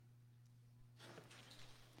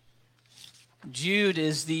Jude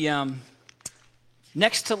is the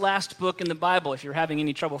next to last book in the Bible. If you're having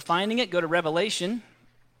any trouble finding it, go to Revelation,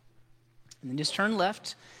 and then just turn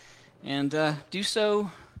left, and do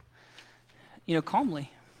so,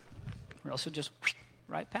 calmly, or else you'll just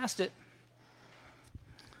right past it.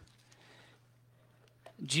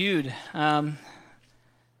 Jude,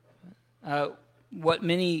 what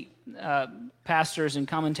many pastors and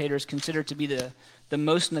commentators consider to be the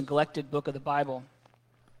most neglected book of the Bible.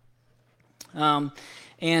 And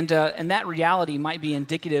that reality might be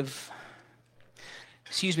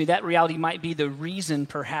that reality might be the reason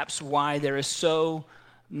perhaps why there is so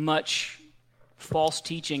much false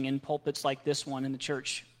teaching in pulpits like this one in the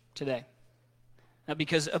church today.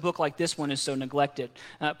 Because a book like this one is so neglected.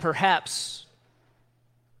 Perhaps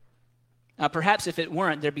if it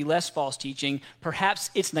weren't, there'd be less false teaching. Perhaps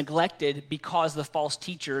it's neglected because the false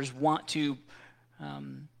teachers want to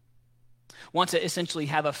essentially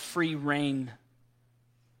have a free rein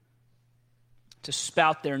to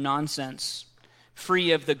spout their nonsense,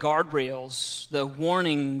 free of the guardrails, the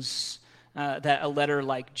warnings that a letter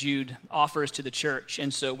like Jude offers to the church.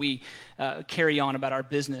 And so we carry on about our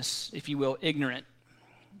business, if you will, ignorant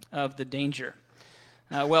of the danger.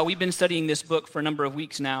 We've been studying this book for a number of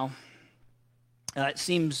weeks now. It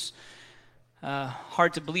seems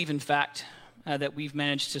hard to believe, in fact, that we've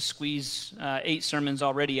managed to squeeze 8 sermons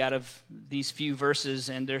already out of these few verses,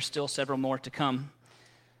 and there's still several more to come.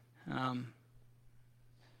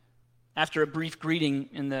 After a brief greeting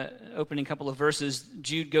in the opening couple of verses,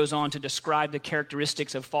 Jude goes on to describe the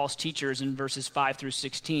characteristics of false teachers in verses 5 through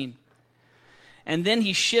 16. And then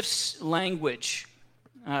he shifts language,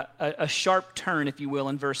 a sharp turn, if you will,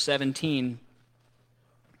 in verse 17,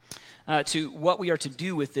 to what we are to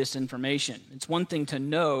do with this information. It's one thing to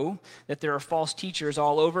know that there are false teachers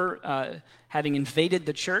all over, having invaded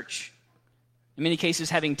the church, in many cases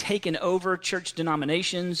having taken over church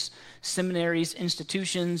denominations, seminaries,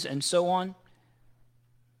 institutions, and so on.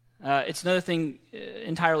 It's another thing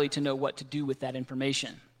entirely to know what to do with that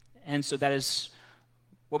information. And so that is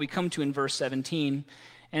what we come to in verse 17.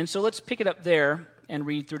 And so let's pick it up there and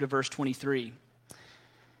read through to verse 23.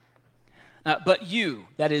 But you,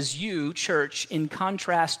 that is you, church, in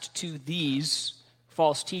contrast to these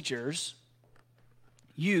false teachers,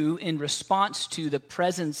 you, in response to the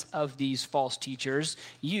presence of these false teachers,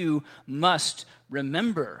 you must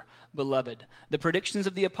remember, beloved, the predictions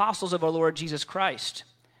of the apostles of our Lord Jesus Christ.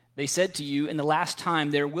 They said to you, in the last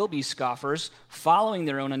time there will be scoffers, following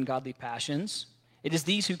their own ungodly passions. It is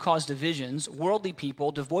these who cause divisions, worldly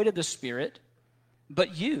people, devoid of the Spirit.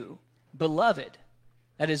 But you, beloved,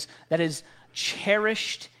 that is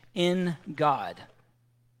cherished in God.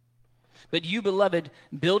 But you, beloved,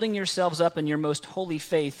 building yourselves up in your most holy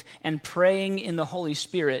faith and praying in the Holy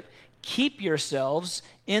Spirit, keep yourselves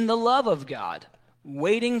in the love of God,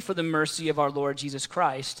 waiting for the mercy of our Lord Jesus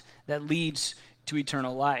Christ that leads to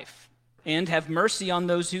eternal life. And have mercy on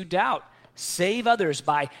those who doubt. Save others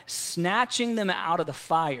by snatching them out of the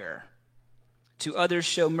fire. To others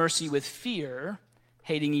show mercy with fear,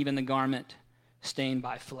 hating even the garment stained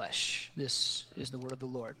by flesh. This is the word of the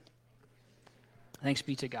Lord. Thanks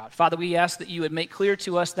be to God. Father, we ask that you would make clear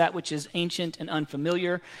to us that which is ancient and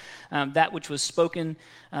unfamiliar, that which was spoken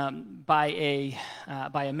by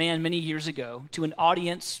a man many years ago, to an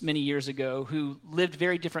audience many years ago who lived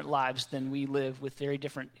very different lives than we live, with very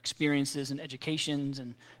different experiences and educations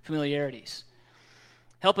and familiarities.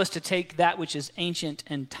 Help us to take that which is ancient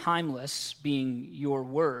and timeless, being your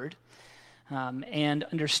word, and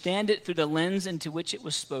understand it through the lens into which it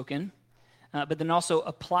was spoken, but then also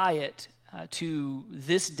apply it to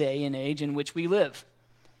this day and age in which we live.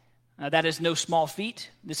 That is no small feat.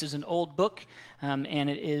 This is an old book, and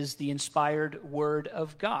it is the inspired word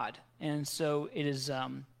of God. And so it is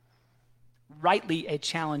rightly a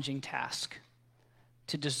challenging task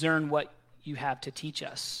to discern what you have to teach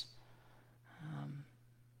us.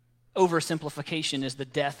 Oversimplification is the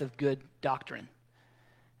death of good doctrine.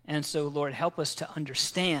 And so, Lord, help us to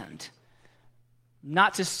understand,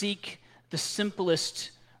 not to seek the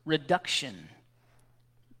simplest reduction,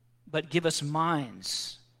 but give us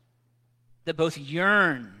minds that both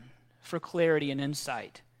yearn for clarity and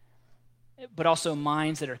insight, but also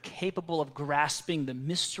minds that are capable of grasping the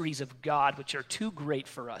mysteries of God, which are too great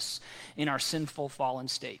for us in our sinful, fallen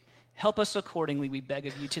state. Help us accordingly, we beg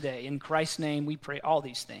of you today. In Christ's name, we pray all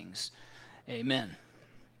these things. Amen.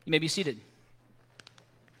 You may be seated.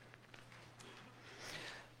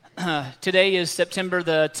 Today is September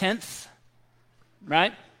the 10th,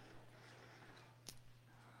 right?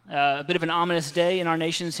 A bit of an ominous day in our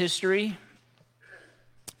nation's history.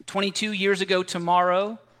 22 years ago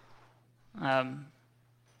tomorrow,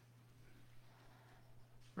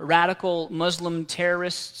 radical Muslim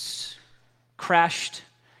terrorists crashed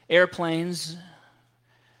airplanes,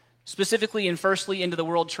 specifically and firstly into the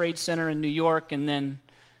World Trade Center in New York, and then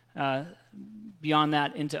beyond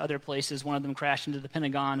that into other places. One of them crashed into the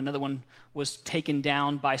Pentagon. Another one was taken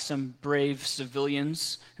down by some brave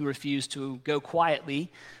civilians who refused to go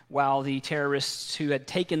quietly while the terrorists who had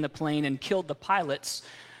taken the plane and killed the pilots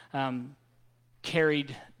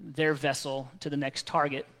carried their vessel to the next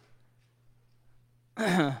target.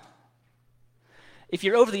 If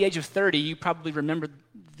you're over the age of 30, you probably remember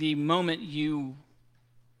the moment you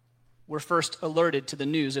were first alerted to the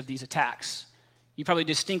news of these attacks. You probably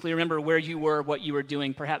distinctly remember where you were, what you were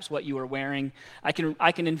doing, perhaps what you were wearing. I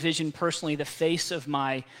can envision personally the face of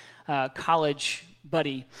my college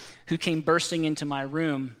buddy who came bursting into my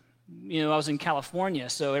room. You know, I was in California,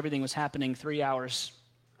 so everything was happening 3 hours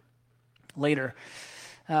later.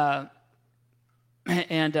 And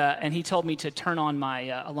he told me to turn on my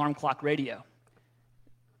alarm clock radio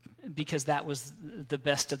because that was the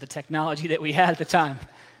best of the technology that we had at the time,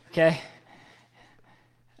 okay?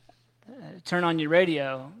 Turn on your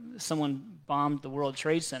radio, someone bombed the World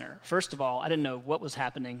Trade Center. First of all, I didn't know what was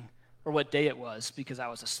happening or what day it was because I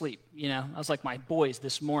was asleep, you know? I was like my boys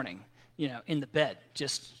this morning, you know, in the bed,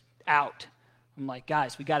 just out. I'm like,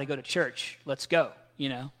 guys, we got to go to church. Let's go, you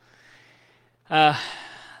know? But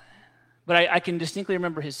I can distinctly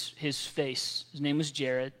remember his face. His name was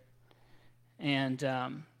Jared. And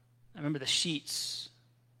I remember the sheets,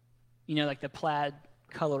 you know, like the plaid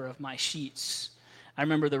color of my sheets. I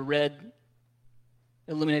remember the red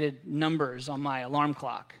illuminated numbers on my alarm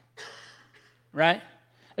clock, right?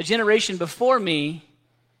 A generation before me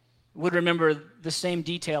would remember the same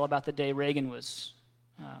detail about the day Reagan was,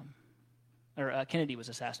 Kennedy was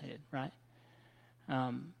assassinated, right?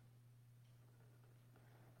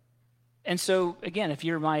 And so, again, if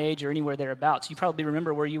you're my age or anywhere thereabouts, you probably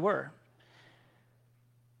remember where you were.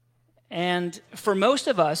 And for most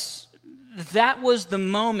of us, that was the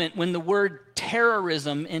moment when the word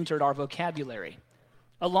terrorism entered our vocabulary,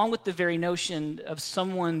 along with the very notion of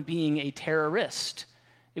someone being a terrorist.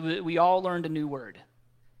 We all learned a new word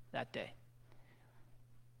that day.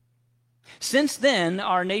 Since then,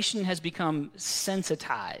 our nation has become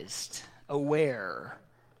sensitized, aware,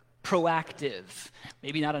 proactive.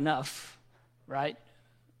 Maybe not enough, right?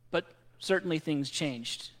 But certainly things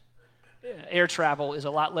changed. Air travel is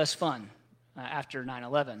a lot less fun after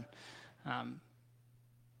 9/11.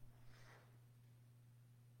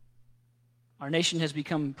 Our nation has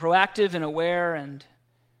become proactive and aware and,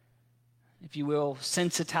 if you will,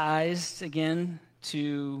 sensitized again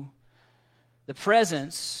to the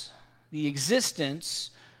presence, the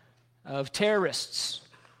existence of terrorists.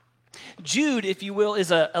 Jude, if you will,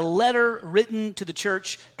 is a letter written to the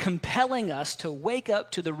church compelling us to wake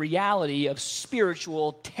up to the reality of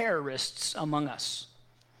spiritual terrorists among us.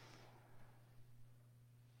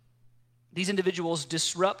 These individuals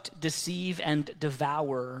disrupt, deceive, and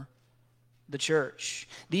devour the church.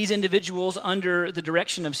 These individuals, under the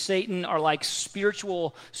direction of Satan, are like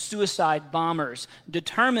spiritual suicide bombers,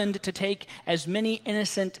 determined to take as many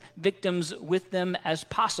innocent victims with them as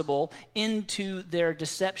possible into their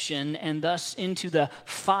deception and thus into the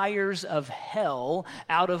fires of hell,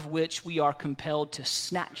 out of which we are compelled to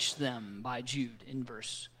snatch them by Jude in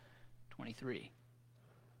verse 23.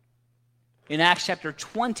 In Acts chapter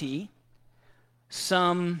 20,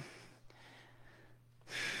 some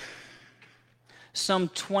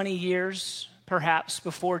 20 years, perhaps,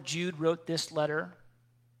 before Jude wrote this letter,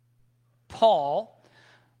 Paul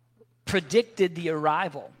predicted the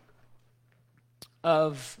arrival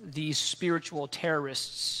of these spiritual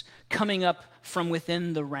terrorists coming up from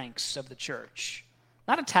within the ranks of the church.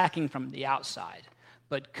 Not attacking from the outside,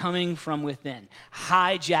 but coming from within.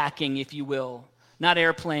 Hijacking, if you will, not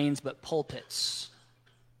airplanes, but pulpits.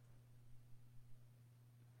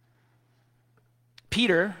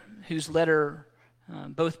 Peter, whose letter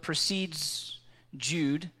both precedes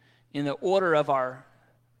Jude in the order of our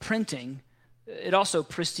printing, it also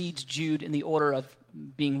precedes Jude in the order of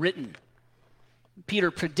being written. Peter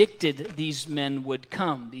predicted these men would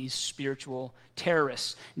come, these spiritual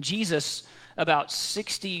terrorists. Jesus, about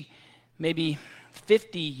 60, maybe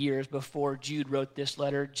 50 years before Jude wrote this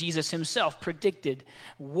letter, Jesus himself predicted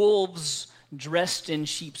wolves dressed in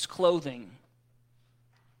sheep's clothing.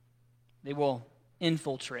 They will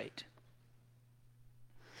infiltrate.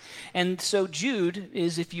 And so Jude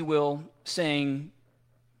is, if you will, saying,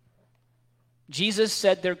 Jesus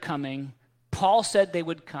said they're coming. Paul said they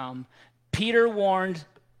would come. Peter warned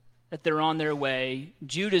that they're on their way.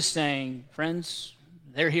 Jude is saying, friends,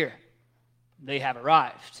 they're here. They have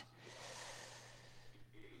arrived.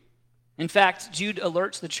 In fact, Jude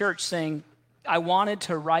alerts the church saying, I wanted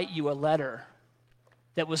to write you a letter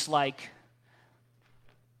that was like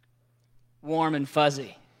warm and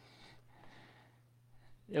fuzzy.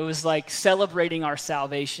 It was like celebrating our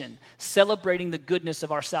salvation, celebrating the goodness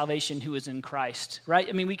of our salvation who is in Christ, right?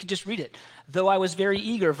 I mean, we could just read it. Though I was very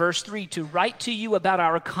eager, verse 3, to write to you about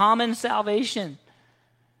our common salvation.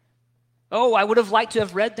 Oh, I would have liked to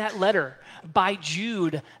have read that letter by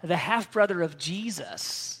Jude, the half-brother of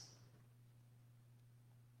Jesus.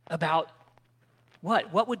 About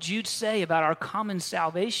what? What would Jude say about our common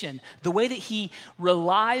salvation? The way that he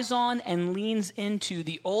relies on and leans into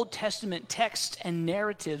the Old Testament texts and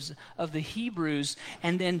narratives of the Hebrews,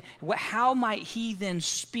 and then how might he then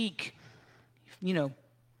speak,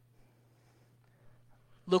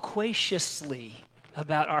 loquaciously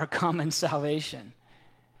about our common salvation?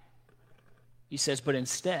 He says, but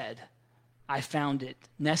instead, I found it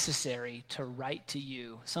necessary to write to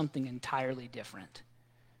you something entirely different.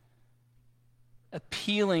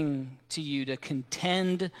 Appealing to you to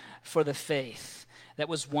contend for the faith that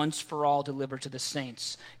was once for all delivered to the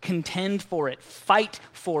saints. Contend for it, fight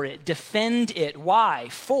for it, defend it. Why?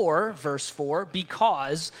 For, verse 4,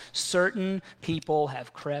 because certain people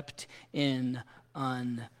have crept in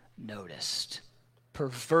unnoticed,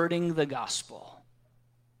 perverting the gospel.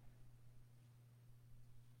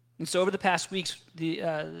 And so over the past weeks,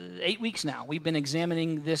 8 weeks now, we've been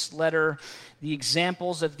examining this letter, the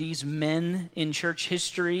examples of these men in church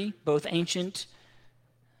history, both ancient,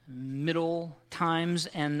 middle times,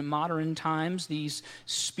 and modern times, these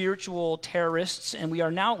spiritual terrorists. And we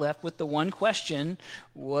are now left with the one question,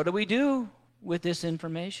 what do we do with this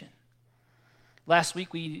information? Last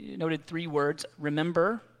week we noted 3 words,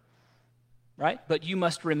 remember, right? But you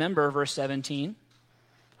must remember, verse 17.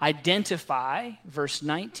 Identify, verse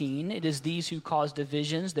 19, it is these who cause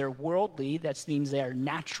divisions. They're worldly, that means they are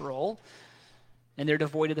natural, and they're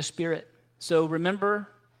devoid of the Spirit. So remember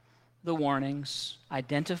the warnings,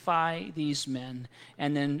 identify these men,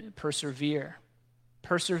 and then persevere.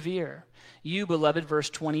 Persevere. You, beloved, verse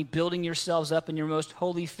 20, building yourselves up in your most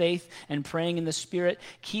holy faith and praying in the Spirit,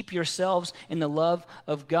 keep yourselves in the love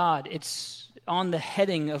of God. It's on the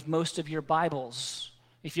heading of most of your Bibles.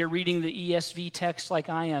 If you're reading the ESV text like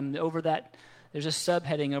I am, over that, there's a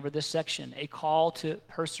subheading over this section, a call to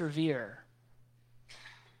persevere.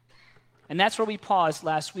 And that's where we paused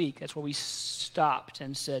last week. That's where we stopped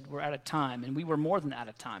and said, we're out of time. And we were more than out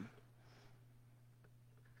of time.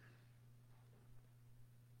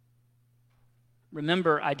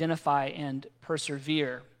 Remember, identify, and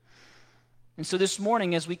persevere. And so this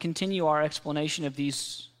morning, as we continue our explanation of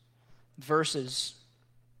these verses,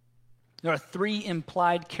 there are 3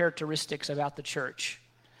 implied characteristics about the church.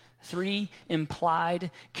 3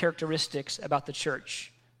 implied characteristics about the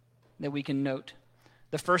church that we can note.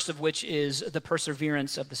 The first of which is the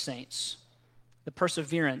perseverance of the saints. The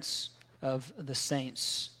perseverance of the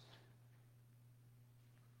saints.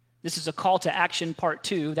 This is a call to action, part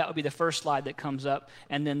 2. That would be the first slide that comes up.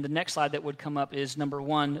 And then the next slide that would come up is number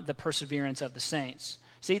 1, the perseverance of the saints.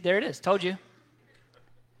 See, there it is. Told you.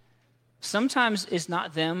 Sometimes it's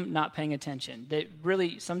not them not paying attention.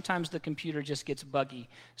 Sometimes the computer just gets buggy.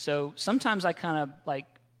 So sometimes I kind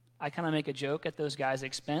of make a joke at those guys'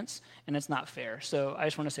 expense, and it's not fair. So I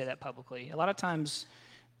just want to say that publicly. A lot of times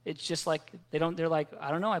it's just like they're like,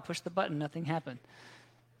 I don't know, I pushed the button, nothing happened.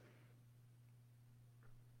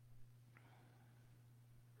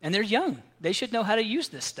 And they're young. They should know how to use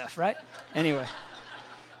this stuff, right? Anyway.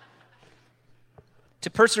 To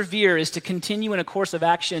persevere is to continue in a course of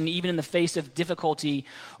action even in the face of difficulty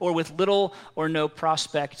or with little or no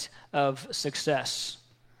prospect of success.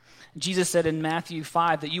 Jesus said in Matthew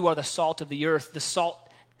 5 that you are the salt of the earth. The salt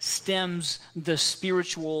stems the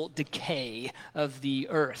spiritual decay of the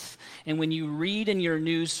earth. And when you read in your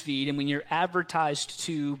news feed and when you're advertised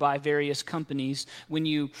to by various companies, when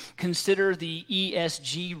you consider the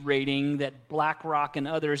ESG rating that BlackRock and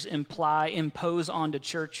others impose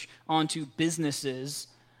onto businesses,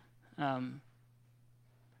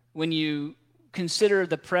 when you consider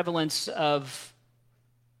the prevalence of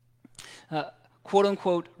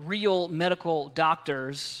quote-unquote real medical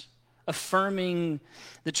doctors affirming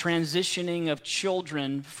the transitioning of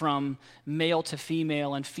children from male to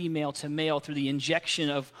female and female to male through the injection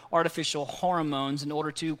of artificial hormones in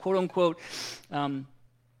order to, quote-unquote,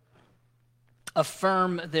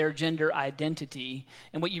 affirm their gender identity.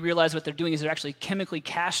 And what you realize what they're doing is they're actually chemically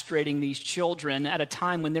castrating these children at a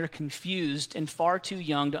time when they're confused and far too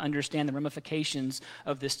young to understand the ramifications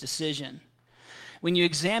of this decision. When you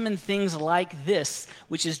examine things like this,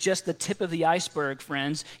 which is just the tip of the iceberg,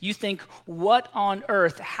 friends, you think, what on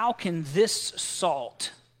earth, how can this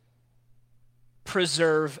salt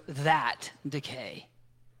preserve that decay.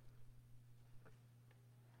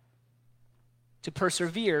 To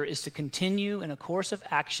persevere is to continue in a course of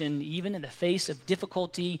action, even in the face of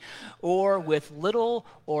difficulty or with little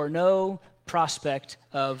or no prospect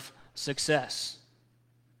of success.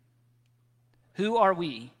 Who are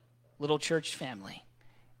we, little church family,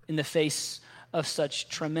 in the face of such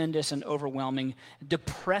tremendous and overwhelming,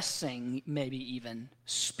 depressing, maybe even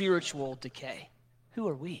spiritual decay? Who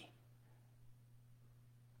are we?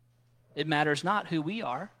 It matters not who we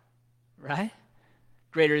are, right?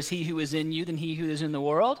 Greater is he who is in you than he who is in the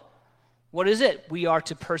world. What is it? We are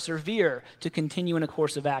to persevere, to continue in a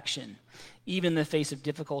course of action, even in the face of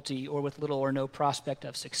difficulty or with little or no prospect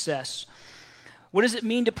of success. What does it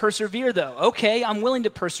mean to persevere, though? Okay, I'm willing to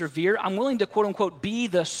persevere. I'm willing to, quote unquote, be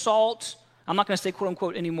the salt. I'm not going to say quote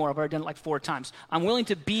unquote anymore. I've already done it like 4 times. I'm willing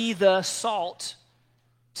to be the salt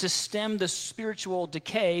to stem the spiritual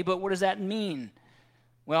decay, but what does that mean?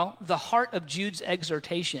 Well, the heart of Jude's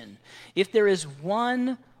exhortation, if there is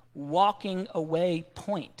one walking away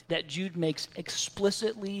point that Jude makes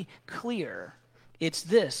explicitly clear, it's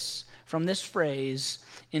this, from this phrase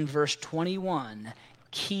in verse 21,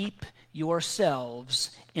 keep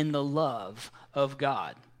yourselves in the love of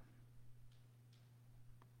God.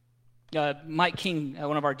 Mike King,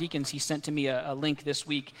 one of our deacons, he sent to me a link this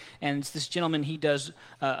week, and it's this gentleman, he does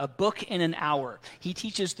a book in an hour. He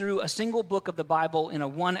teaches through a single book of the Bible in a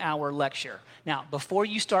 1-hour lecture. Now, before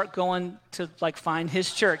you start going to find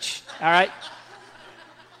his church, all right?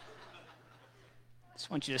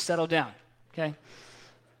 Just want you to settle down, okay?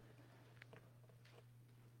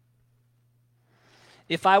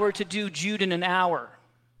 If I were to do Jude in an hour,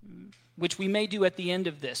 which we may do at the end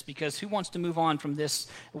of this, because who wants to move on from this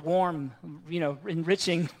warm,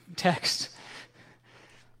 enriching text?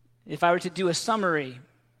 If I were to do a summary,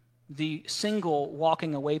 the single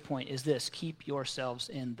walking away point is this: keep yourselves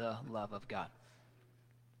in the love of God.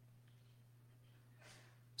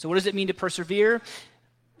 So what does it mean to persevere?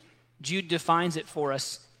 Jude defines it for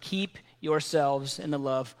us: keep yourselves in the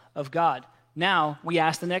love of God. Now, we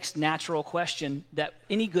ask the next natural question that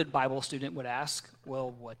any good Bible student would ask.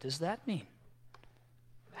 Well, what does that mean?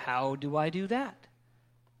 How do I do that?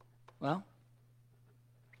 Well,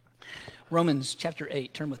 Romans chapter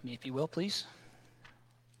 8. Turn with me, if you will, please.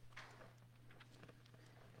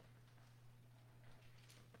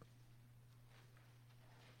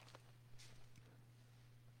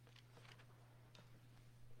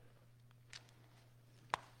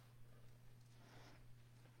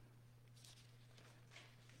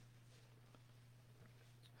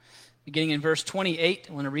 Beginning in verse 28,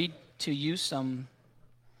 I want to read to you some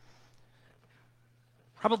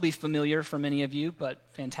probably familiar for many of you, but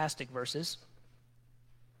fantastic verses.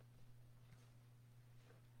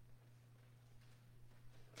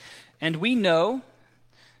 And we know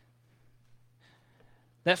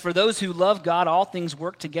that for those who love God, all things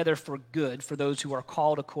work together for good, for those who are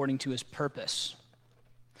called according to his purpose.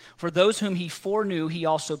 For those whom he foreknew, he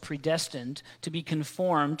also predestined to be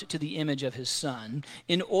conformed to the image of his Son,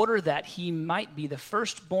 in order that he might be the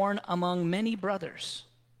firstborn among many brothers.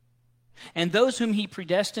 And those whom he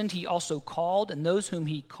predestined, he also called, and those whom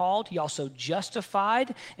he called, he also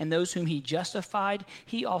justified, and those whom he justified,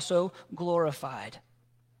 he also glorified.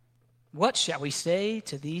 What shall we say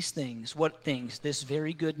to these things? What things? This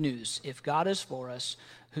very good news. If God is for us,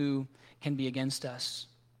 who can be against us?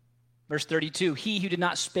 Verse 32, he who did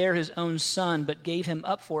not spare his own Son, but gave him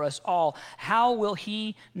up for us all, how will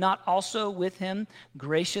he not also with him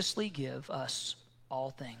graciously give us all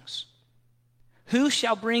things? Who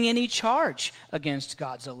shall bring any charge against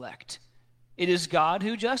God's elect? It is God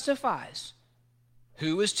who justifies.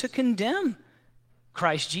 Who is to condemn?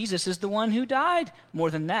 Christ Jesus is the one who died,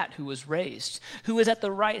 more than that, who was raised, who is at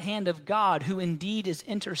the right hand of God, who indeed is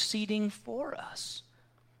interceding for us.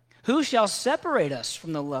 Who shall separate us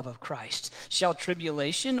from the love of Christ? Shall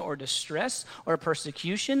tribulation or distress or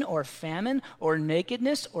persecution or famine or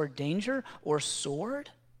nakedness or danger or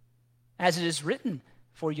sword? As it is written,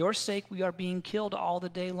 for your sake we are being killed all the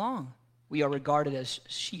day long. We are regarded as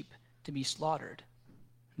sheep to be slaughtered.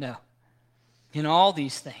 No. In all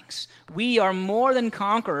these things, we are more than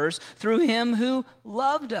conquerors through him who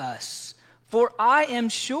loved us. For I am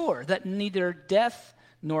sure that neither death,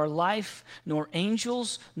 nor life, nor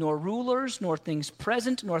angels, nor rulers, nor things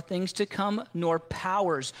present, nor things to come, nor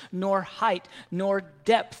powers, nor height, nor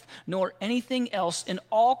depth, nor anything else in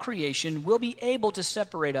all creation will be able to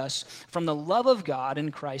separate us from the love of God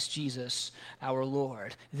in Christ Jesus our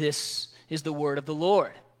Lord. This is the word of the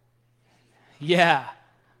Lord. Yeah,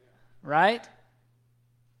 right?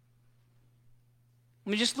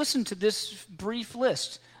 Let me just listen to this brief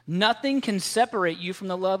list Nothing can separate you from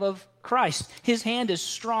the love of Christ. His hand is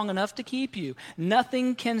strong enough to keep you.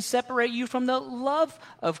 Nothing can separate you from the love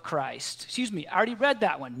of Christ. Excuse me, I already read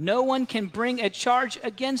that one. No one can bring a charge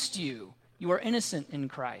against you. You are innocent in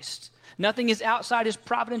Christ. Nothing is outside his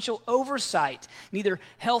providential oversight. Neither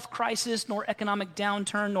health crisis, nor economic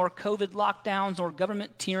downturn, nor COVID lockdowns, nor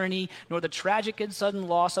government tyranny, nor the tragic and sudden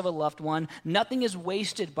loss of a loved one. Nothing is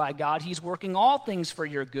wasted by God. He's working all things for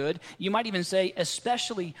your good. You might even say,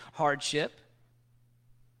 especially hardship.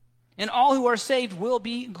 And all who are saved will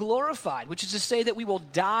be glorified, which is to say that we will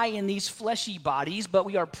die in these fleshy bodies, but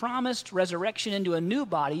we are promised resurrection into a new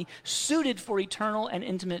body suited for eternal and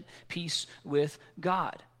intimate peace with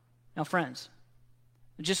God. Now, friends,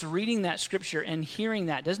 just reading that scripture and hearing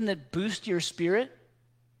that, doesn't it boost your spirit?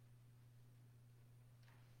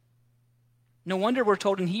 No wonder we're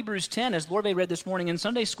told in Hebrews 10, as Lord read this morning in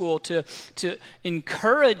Sunday school, to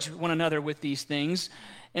encourage one another with these things,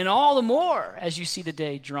 and all the more as you see the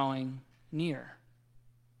day drawing near.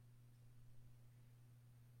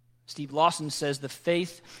 Steve Lawson says the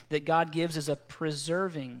faith that God gives is a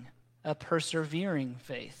persevering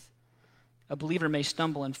faith. A believer may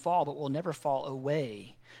stumble and fall, but will never fall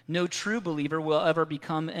away. No true believer will ever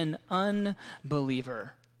become an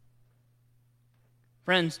unbeliever.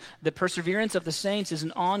 Friends, the perseverance of the saints is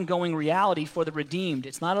an ongoing reality for the redeemed.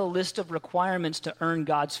 It's not a list of requirements to earn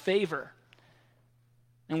God's favor.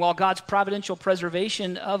 And while God's providential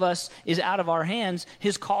preservation of us is out of our hands,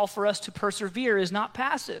 his call for us to persevere is not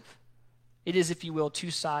passive. It is, if you will,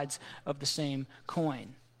 two sides of the same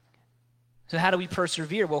coin. So how do we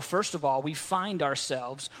persevere? Well, first of all, we find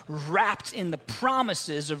ourselves wrapped in the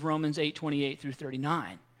promises of Romans 8:28 through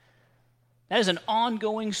 39. That is an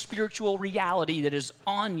ongoing spiritual reality that is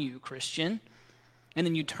on you, Christian. And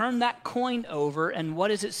then you turn that coin over, and what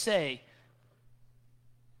does it say?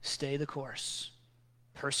 Stay the course.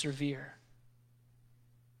 Persevere.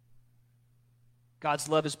 God's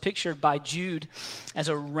love is pictured by Jude as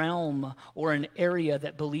a realm or an area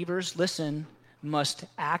that believers, listen, must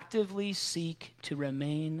actively seek to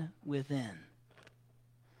remain within.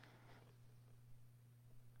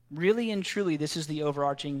 Really and truly, this is the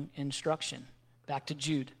overarching instruction. Back to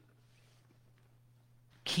Jude.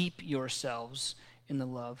 Keep yourselves in the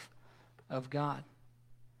love of God.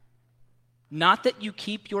 Not that you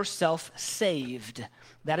keep yourself saved.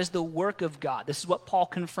 That is the work of God. This is what Paul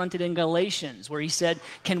confronted in Galatians, where he said,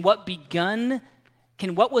 Can what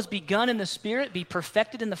was begun in the Spirit be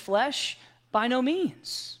perfected in the flesh? By no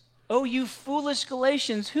means. O you foolish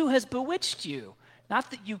Galatians, who has bewitched you?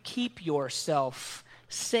 Not that you keep yourself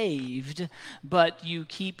saved, but you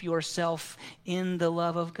keep yourself in the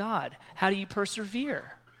love of God. How do you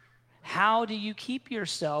persevere? How do you keep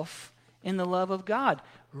yourself in the love of God?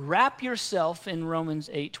 Wrap yourself in Romans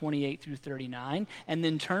 8:28 through 39, and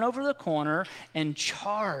then turn over the corner and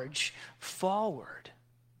charge forward.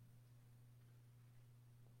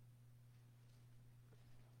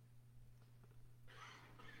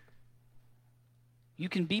 You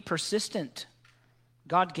can be persistent.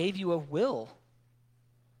 God gave you a will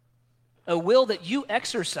that you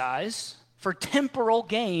exercise for temporal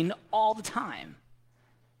gain all the time.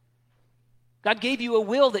 God gave you a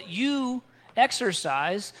will that you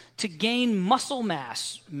exercise to gain muscle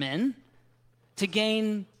mass, men, to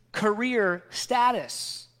gain career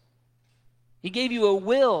status. He gave you a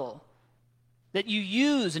will that you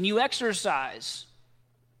use and you exercise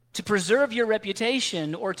to preserve your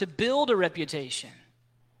reputation or to build a reputation.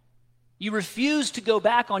 You refuse to go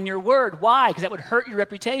back on your word. Why? Because that would hurt your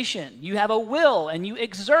reputation. You have a will, and you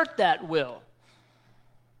exert that will.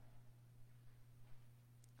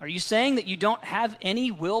 Are you saying that you don't have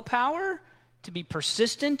any willpower to be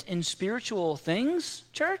persistent in spiritual things,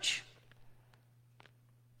 church?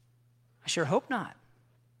 I sure hope not.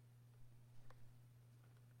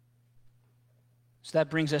 So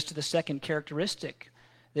that brings us to the second characteristic.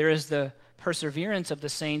 There is the perseverance of the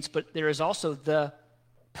saints, but there is also the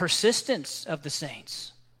persistence of the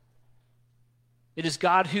saints. It is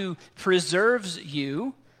God who preserves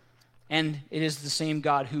you, and it is the same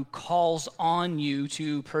God who calls on you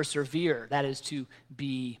to persevere. That is to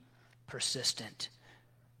be persistent.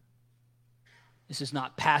 This is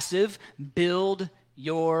not passive. Build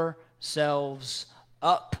yourselves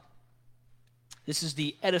up. This is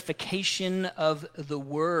the edification of the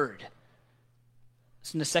word.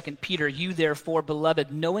 Listen to 2 Peter. You therefore,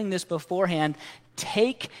 beloved, knowing this beforehand,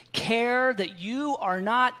 take care that you are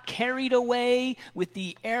not carried away with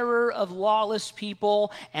the error of lawless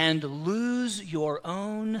people and lose your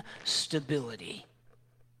own stability.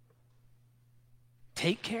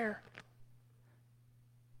 Take care.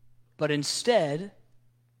 But instead,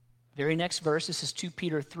 Very next verse, this is 2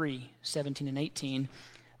 Peter 3, 17 and 18.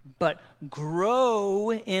 But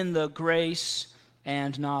grow in the grace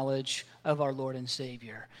and knowledge of our Lord and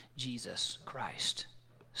Savior, Jesus Christ.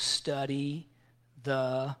 Study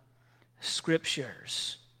the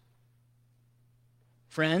Scriptures.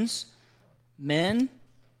 Friends, men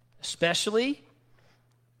especially,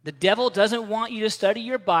 the devil doesn't want you to study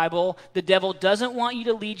your Bible. The devil doesn't want you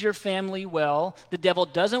to lead your family well. The devil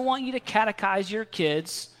doesn't want you to catechize your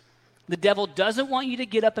kids. The devil doesn't want you to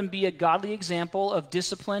get up and be a godly example of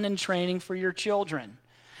discipline and training for your children.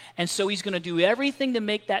 And so he's going to do everything to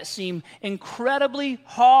make that seem incredibly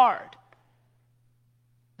hard.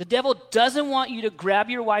 The devil doesn't want you to grab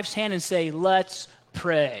your wife's hand and say, let's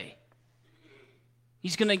pray.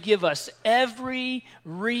 He's going to give us every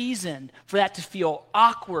reason for that to feel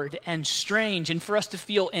awkward and strange and for us to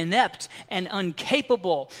feel inept and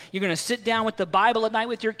incapable. You're going to sit down with the Bible at night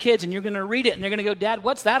with your kids and you're going to read it and they're going to go, Dad,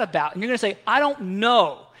 what's that about? And you're going to say, I don't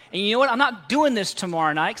know. And you know what? I'm not doing this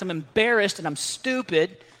tomorrow night because I'm embarrassed and I'm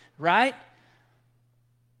stupid, right?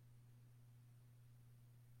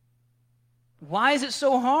 Why is it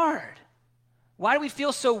so hard? Why do we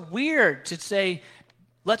feel so weird to say,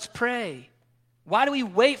 let's pray? Why do we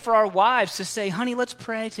wait for our wives to say, honey, let's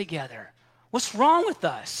pray together? What's wrong with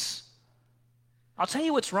us? I'll tell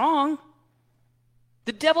you what's wrong.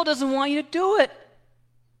 The devil doesn't want you to do it.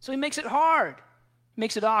 So he makes it hard. He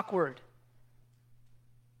makes it awkward.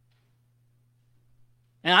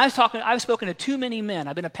 And I've spoken to too many men.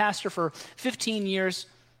 I've been a pastor for 15 years.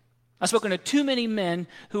 I've spoken to too many men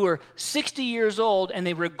who are 60 years old and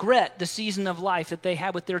they regret the season of life that they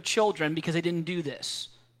had with their children because they didn't do this.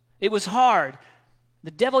 It was hard. The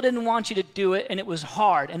devil didn't want you to do it, and it was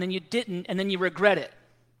hard, and then you didn't, and then you regret it.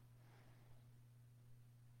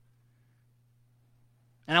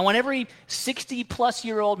 And I want every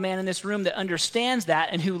 60-plus-year-old man in this room that understands that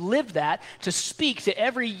and who lived that to speak to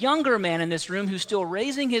every younger man in this room who's still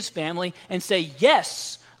raising his family and say,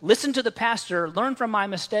 yes, listen to the pastor, learn from my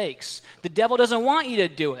mistakes. The devil doesn't want you to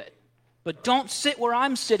do it, but don't sit where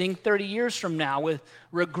I'm sitting 30 years from now with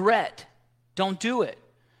regret. Don't do it.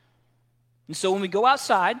 And so when we go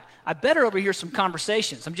outside, I better overhear some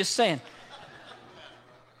conversations. I'm just saying.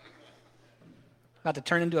 About to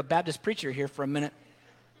turn into a Baptist preacher here for a minute.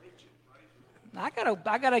 I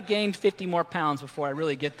gotta gain 50 more pounds before I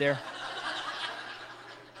really get there.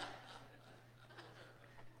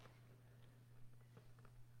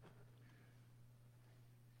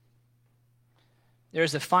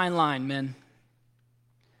 There's a fine line, men,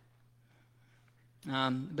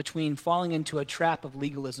 between falling into a trap of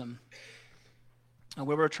legalism,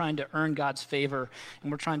 where we're trying to earn God's favor and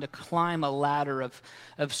we're trying to climb a ladder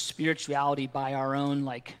of spirituality by our own,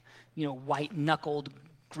 white-knuckled,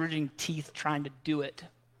 gritting teeth trying to do it,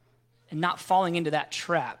 and not falling into that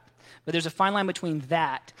trap. But there's a fine line between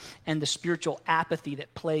that and the spiritual apathy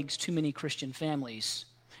that plagues too many Christian families,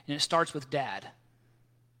 and it starts with dad.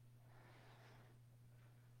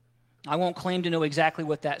 I won't claim to know exactly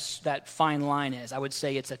what that fine line is. I would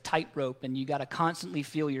say it's a tightrope, and you got to constantly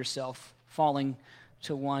feel yourself falling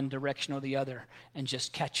to one direction or the other and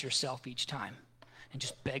just catch yourself each time and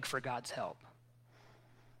just beg for God's help.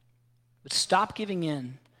 But stop giving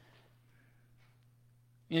in.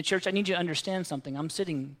 Church, I need you to understand something. I'm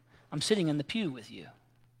sitting in the pew with you.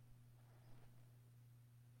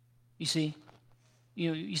 You see?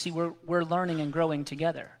 You see, we're learning and growing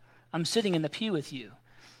together. I'm sitting in the pew with you.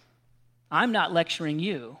 I'm not lecturing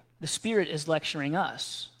you. The Spirit is lecturing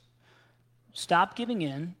us. Stop giving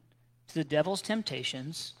in to the devil's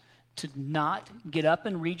temptations to not get up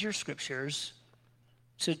and read your scriptures,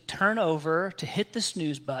 to turn over, to hit the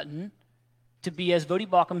snooze button, to be, as Vodi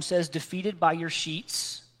Balkum says, defeated by your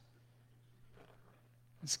sheets.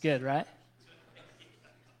 That's good, right?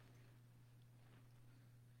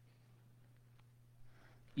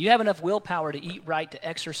 You have enough willpower to eat right, to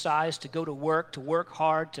exercise, to go to work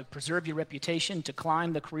hard, to preserve your reputation, to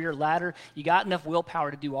climb the career ladder. You got enough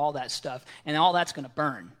willpower to do all that stuff, and all that's going to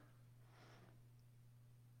burn.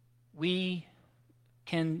 We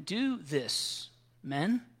can do this,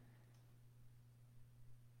 men.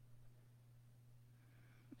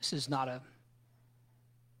 This is not a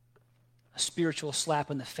spiritual slap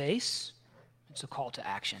in the face. It's a call to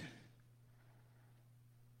action.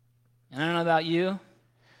 And I don't know about you,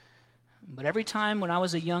 but every time when I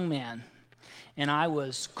was a young man and I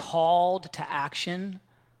was called to action,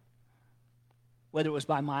 whether it was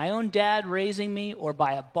by my own dad raising me or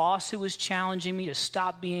by a boss who was challenging me to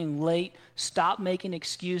stop being late, stop making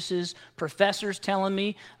excuses, professors telling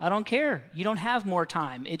me, I don't care, you don't have more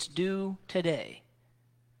time, it's due today.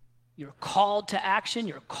 You're called to action.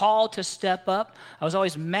 You're called to step up. I was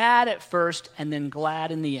always mad at first and then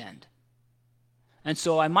glad in the end. And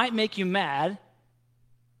so I might make you mad,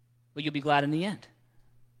 but you'll be glad in the end.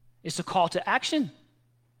 It's a call to action.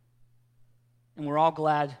 And we're all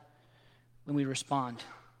glad when we respond.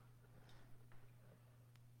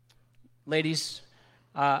 Ladies,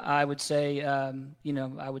 I would say,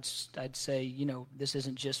 I'd say, this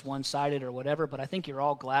isn't just one-sided or whatever, but I think you're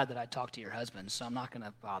all glad that I talked to your husband, so I'm not going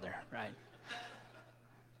to bother, right?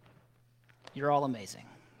 You're all amazing.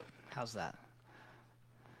 How's that?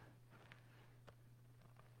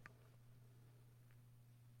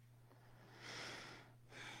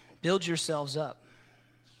 Build yourselves up.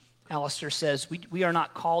 Alistair says, we are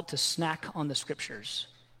not called to snack on the scriptures,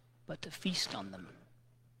 but to feast on them.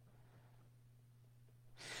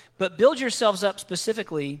 But build yourselves up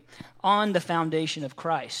specifically on the foundation of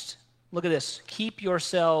Christ. Look at this. Keep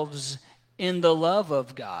yourselves in the love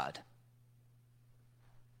of God.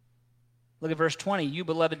 Look at verse 20. You,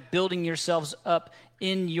 beloved, building yourselves up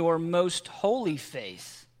in your most holy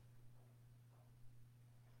faith.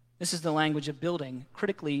 This is the language of building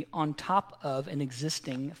critically on top of an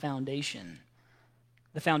existing foundation.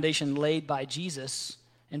 The foundation laid by Jesus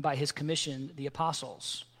and by his commission, the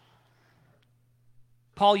apostles.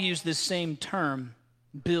 Paul used this same term,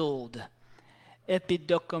 build,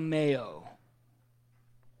 epidokomeo,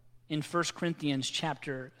 in 1 Corinthians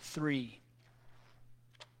chapter 3.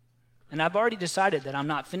 And I've already decided that I'm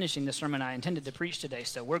not finishing the sermon I intended to preach today,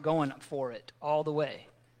 so we're going for it all the way.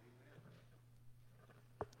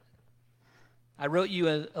 I wrote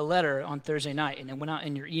you a letter on Thursday night, and it went out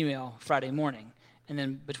in your email Friday morning. And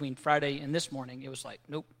then between Friday and this morning, it was like,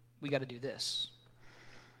 nope, we got to do this.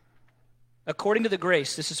 According to the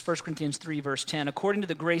grace, this is 1 Corinthians 3, verse 10, according to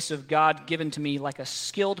the grace of God given to me, like a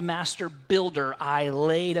skilled master builder, I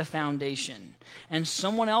laid a foundation, and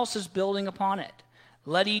someone else is building upon it.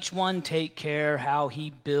 Let each one take care how he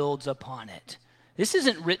builds upon it. This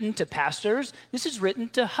isn't written to pastors. This is written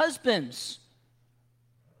to husbands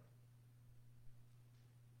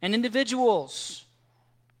and individuals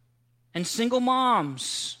and single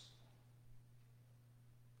moms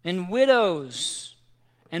and widows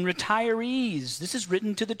and retirees. This is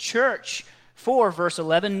written to the church. For, verse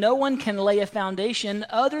 11, no one can lay a foundation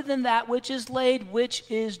other than that which is laid, which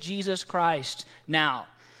is Jesus Christ. Now,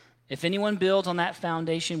 if anyone builds on that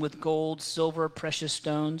foundation with gold, silver, precious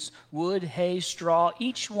stones, wood, hay, straw,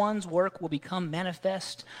 each one's work will become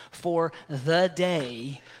manifest, for the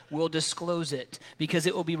day will disclose it, because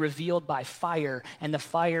it will be revealed by fire, and the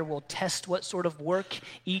fire will test what sort of work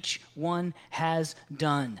each one has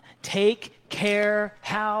done. Take care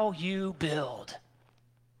how you build.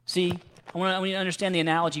 See, I want you to understand the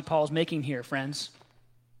analogy Paul's making here, friends.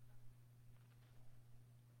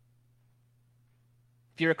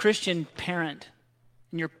 If you're a Christian parent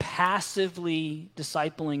and you're passively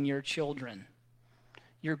discipling your children,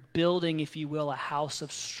 you're building, if you will, a house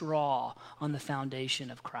of straw on the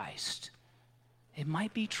foundation of Christ. It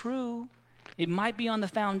might be true. It might be on the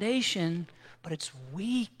foundation, but it's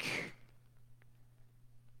weak.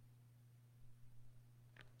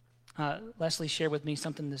 Leslie shared with me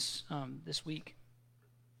something this week.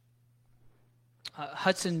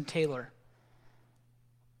 Hudson Taylor.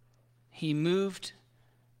 He moved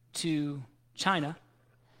to China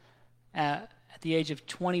at the age of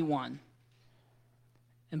 21.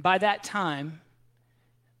 And by that time,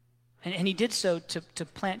 and he did so to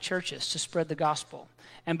plant churches, to spread the gospel.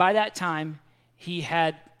 And by that time, he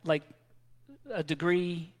had like a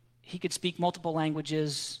degree. He could speak multiple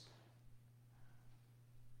languages.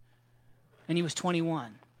 And he was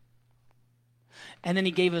 21. And then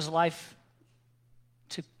he gave his life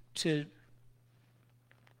to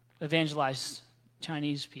evangelize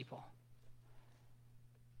Chinese people.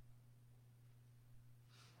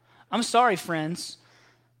 I'm sorry, friends,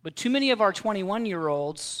 but too many of our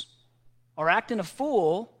 21-year-olds are acting a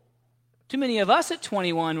fool. Too many of us at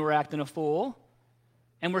 21 were acting a fool.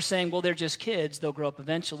 And we're saying, well, they're just kids. They'll grow up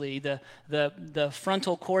eventually. The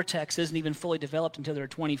frontal cortex isn't even fully developed until they're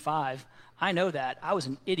 25. I know that. I was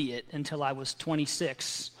an idiot until I was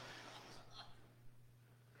 26.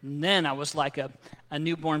 And then I was like a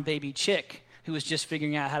newborn baby chick who was just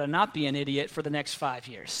figuring out how to not be an idiot for the next 5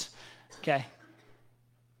 years. Okay?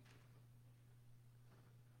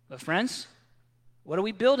 But friends, what are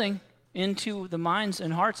we building into the minds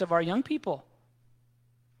and hearts of our young people?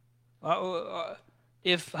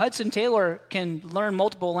 If Hudson Taylor can learn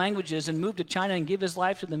multiple languages and move to China and give his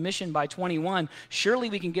life to the mission by 21, surely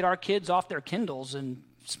we can get our kids off their Kindles and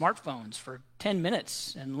smartphones for 10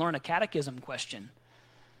 minutes and learn a catechism question.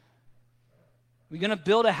 we going to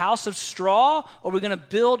build a house of straw, or are we going to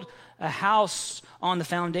build a house on the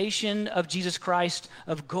foundation of Jesus Christ,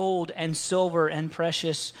 of gold and silver and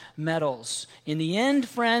precious metals? In the end,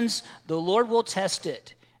 friends, the Lord will test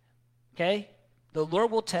it. Okay? The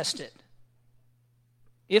Lord will test it.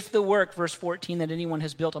 If the work, verse 14, that anyone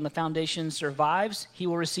has built on the foundation survives, he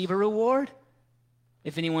will receive a reward.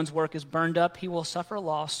 If anyone's work is burned up, he will suffer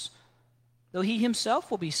loss, though he himself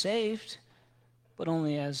will be saved, but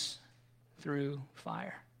only as through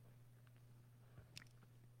fire.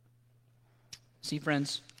 See,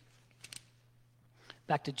 friends,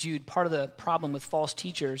 back to Jude, part of the problem with false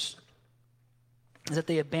teachers is that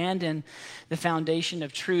they abandon the foundation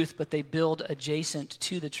of truth, but they build adjacent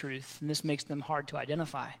to the truth, and this makes them hard to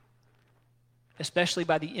identify, especially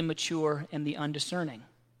by the immature and the undiscerning.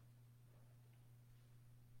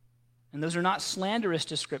 And those are not slanderous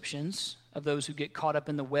descriptions of those who get caught up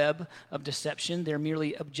in the web of deception. They're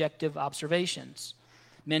merely objective observations.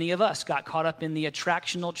 Many of us got caught up in the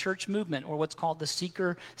attractional church movement, or what's called the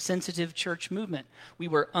seeker-sensitive church movement. We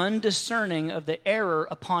were undiscerning of the error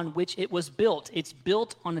upon which it was built. It's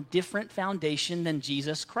built on a different foundation than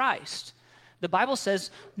Jesus Christ. The Bible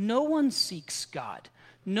says no one seeks God.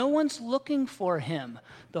 No one's looking for him.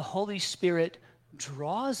 The Holy Spirit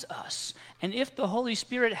draws us. And if the Holy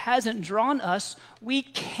Spirit hasn't drawn us, we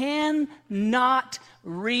cannot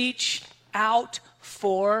reach out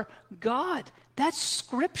for God. That's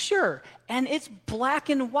Scripture, and it's black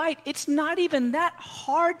and white. It's not even that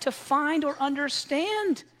hard to find or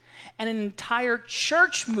understand. And an entire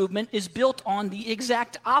church movement is built on the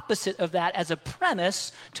exact opposite of that as a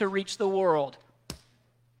premise to reach the world.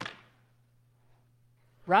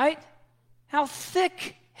 Right? How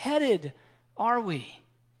thick-headed are we?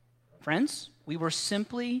 Friends, we were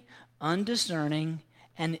simply undiscerning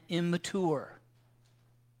and immature.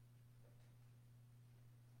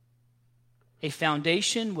 A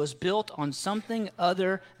foundation was built on something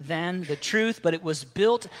other than the truth, but it was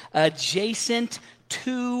built adjacent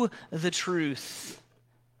to the truth.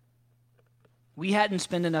 We hadn't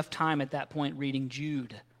spent enough time at that point reading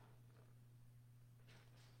Jude.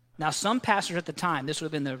 Now, some pastors at the time, this would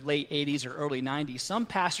have been the late 80s or early 90s, some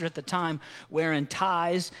pastors at the time wearing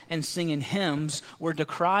ties and singing hymns were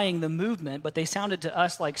decrying the movement, but they sounded to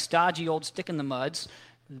us like stodgy old stick-in-the-muds.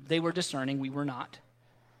 They were discerning, we were not.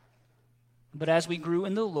 But as we grew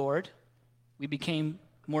in the Lord, we became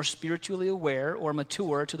more spiritually aware or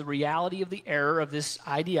mature to the reality of the error of this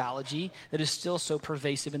ideology that is still so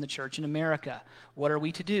pervasive in the church in America. What are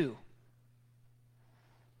we to do?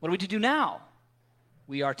 What are we to do now?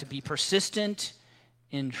 We are to be persistent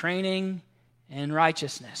in training and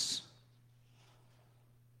righteousness.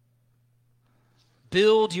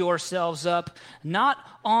 Build yourselves up not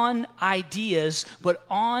on ideas, but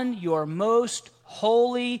on your most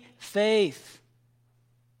holy faith.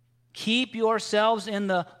 Keep yourselves in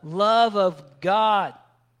the love of God.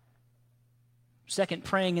 Second,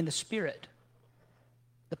 praying in the Spirit.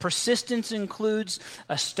 The persistence includes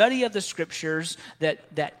a study of the Scriptures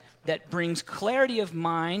that brings clarity of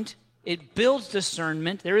mind. It builds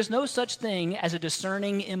discernment. There is no such thing as a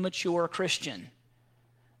discerning, immature Christian.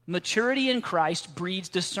 Maturity in Christ breeds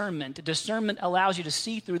discernment. Discernment allows you to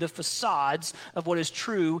see through the facades of what is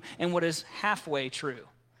true and what is halfway true.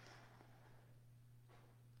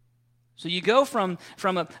 So you go from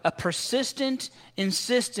a persistent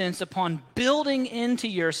insistence upon building into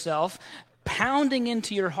yourself, pounding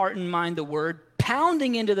into your heart and mind the Word,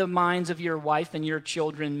 pounding into the minds of your wife and your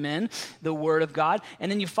children, men, the Word of God,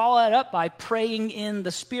 and then you follow that up by praying in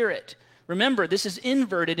the Spirit. Remember, this is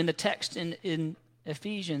inverted in the text in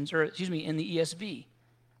Ephesians, in the ESV.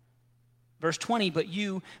 Verse 20, but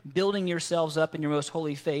you, building yourselves up in your most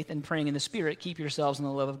holy faith and praying in the Spirit, keep yourselves in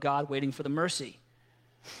the love of God, waiting for the mercy.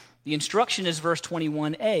 The instruction is verse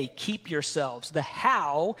 21a, keep yourselves. The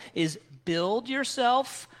how is build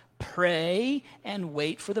yourself, pray, and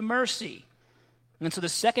wait for the mercy. And so the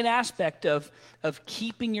second aspect of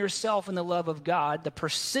keeping yourself in the love of God, the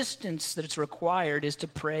persistence that it's required is to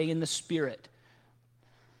pray in the Spirit.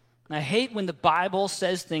 And I hate when the Bible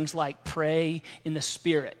says things like pray in the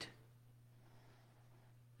Spirit.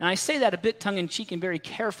 And I say that a bit tongue-in-cheek and very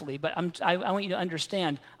carefully, but I want you to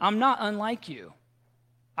understand, I'm not unlike you.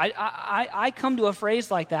 I come to a phrase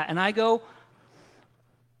like that and I go,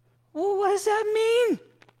 well, what does that mean?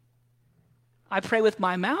 I pray with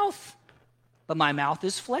my mouth, but my mouth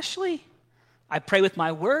is fleshly. I pray with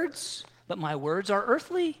my words, but my words are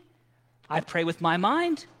earthly. I pray with my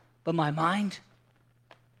mind, but my mind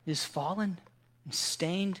is fallen and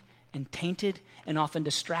stained and tainted and often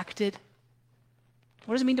distracted.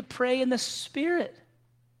 What does it mean to pray in the Spirit?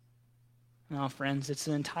 No, friends, it's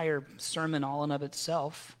an entire sermon all in of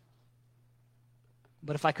itself.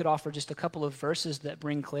 But if I could offer just a couple of verses that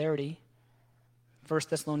bring clarity. 1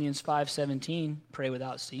 Thessalonians 5:17, pray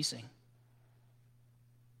without ceasing.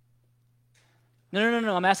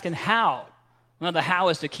 No, I'm asking how. Well, the how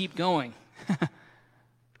is to keep going.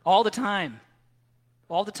 All the time.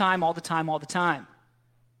 All the time, all the time, all the time.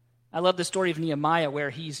 I love the story of Nehemiah where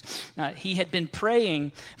he had been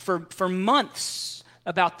praying for months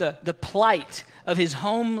about the plight of his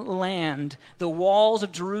homeland. The walls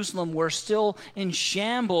of Jerusalem were still in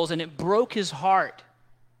shambles, and it broke his heart.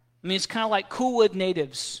 I mean, it's kind of like Coolwood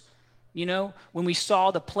natives, when we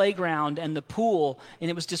saw the playground and the pool, and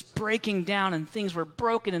it was just breaking down, and things were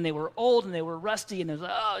broken, and they were old, and they were rusty, and it was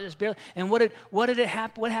like, just barely. And what did it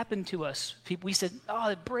happen? What happened to us? We said,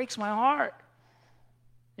 it breaks my heart.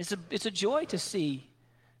 It's a joy to see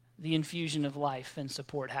the infusion of life and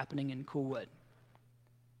support happening in Coolwood.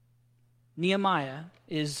 Nehemiah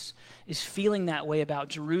is feeling that way about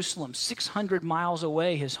Jerusalem. 600 miles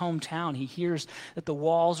away, his hometown, he hears that the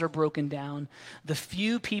walls are broken down. The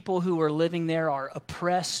few people who are living there are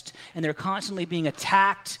oppressed, and they're constantly being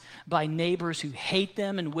attacked by neighbors who hate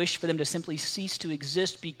them and wish for them to simply cease to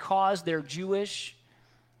exist because they're Jewish.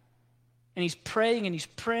 And he's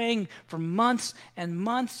praying for months and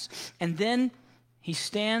months, and then he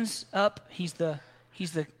stands up.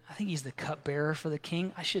 I think he's the cupbearer for the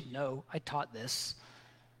king. I should know. I taught this.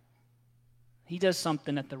 He does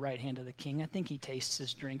something at the right hand of the king. I think he tastes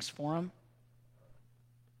his drinks for him.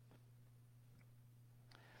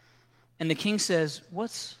 And the king says,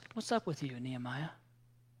 What's up with you, Nehemiah?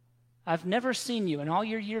 I've never seen you in all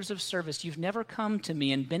your years of service. You've never come to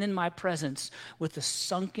me and been in my presence with a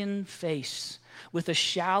sunken face, with a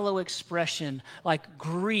shallow expression, like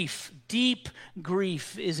grief, deep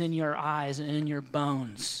grief is in your eyes and in your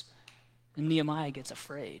bones. And Nehemiah gets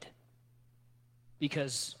afraid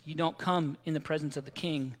because you don't come in the presence of the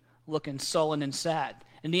king looking sullen and sad.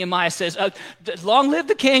 And Nehemiah says, long live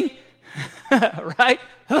the king, right?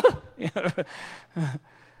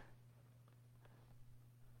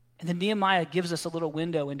 And then Nehemiah gives us a little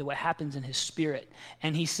window into what happens in his spirit.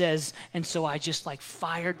 And he says, and so I just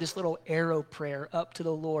fired this little arrow prayer up to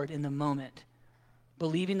the Lord in the moment,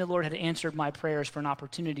 believing the Lord had answered my prayers for an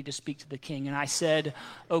opportunity to speak to the king. And I said,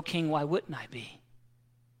 "O king, why wouldn't I be?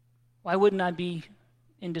 Why wouldn't I be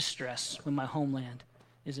in distress when my homeland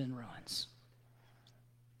is in ruins?"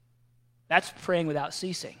 That's praying without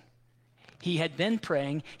ceasing. He had been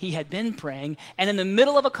praying, and in the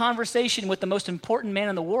middle of a conversation with the most important man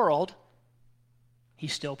in the world,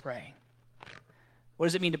 he's still praying. What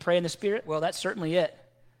does it mean to pray in the Spirit? Well, that's certainly it.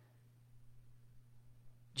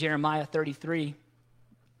 Jeremiah 33,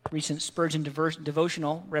 recent Spurgeon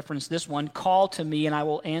devotional, referenced this one, "Call to me and I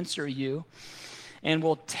will answer you, and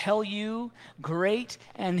will tell you great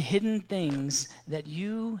and hidden things that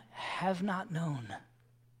you have not known."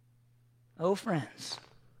 Oh, friends,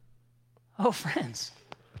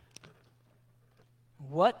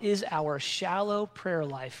 what is our shallow prayer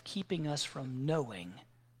life keeping us from knowing?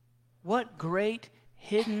 What great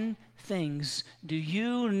hidden things do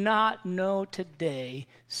you not know today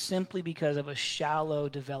simply because of a shallow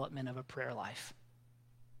development of a prayer life?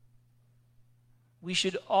 We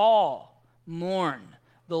should all mourn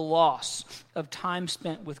the loss of time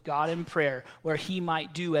spent with God in prayer, where he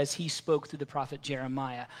might do as he spoke through the prophet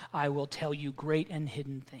Jeremiah, "I will tell you great and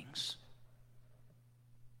hidden things."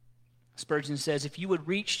 Spurgeon says, if you would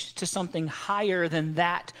reach to something higher than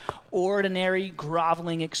that ordinary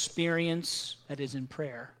groveling experience that is in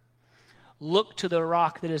prayer, look to the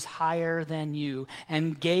rock that is higher than you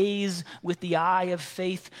and gaze with the eye of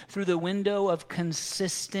faith through the window of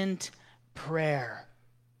consistent prayer.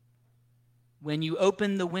 When you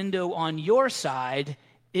open the window on your side,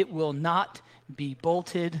 it will not be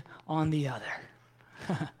bolted on the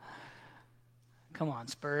other. Come on,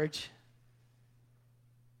 Spurge.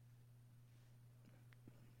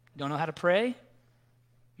 Don't know how to pray?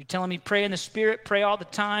 You're telling me pray in the Spirit, pray all the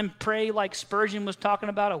time, pray like Spurgeon was talking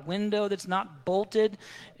about, a window that's not bolted.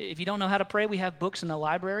 If you don't know how to pray, we have books in the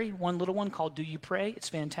library. One little one called Do You Pray? It's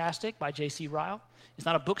fantastic, by J.C. Ryle. It's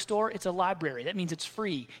not a bookstore, it's a library. That means it's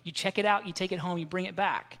free. You check it out, you take it home, you bring it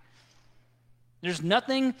back. There's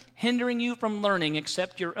nothing hindering you from learning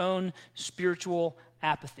except your own spiritual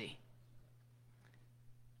apathy.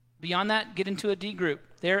 Beyond that, get into a D group.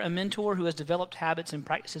 There, a mentor who has developed habits and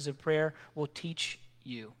practices of prayer will teach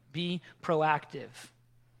you. Be proactive.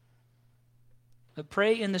 But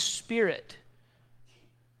pray in the Spirit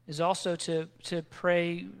is also to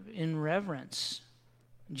pray in reverence.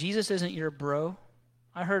 Jesus isn't your bro.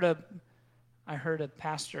 I heard a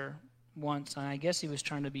pastor once, and I guess he was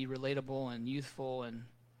trying to be relatable and youthful, and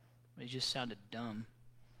he just sounded dumb.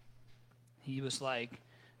 He was like,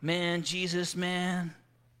 man, Jesus, man,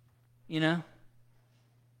 you know?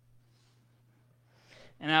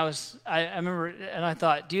 And I remember, and I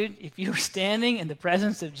thought, dude, if you were standing in the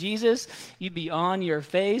presence of Jesus, you'd be on your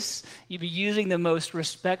face. You'd be using the most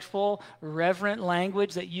respectful, reverent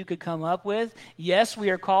language that you could come up with. Yes,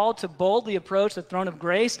 we are called to boldly approach the throne of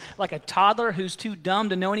grace like a toddler who's too dumb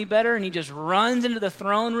to know any better, and he just runs into the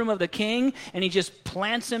throne room of the king, and he just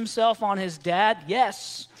plants himself on his dad.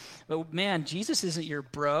 Yes. But man, Jesus isn't your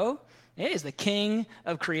bro. He is the king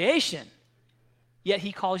of creation. Yet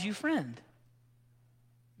he calls you friend.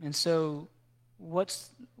 And so what's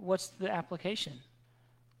the application?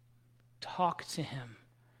 Talk to him.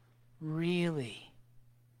 Really.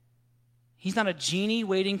 He's not a genie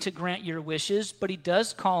waiting to grant your wishes, but he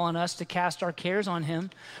does call on us to cast our cares on him.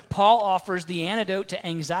 Paul offers the antidote to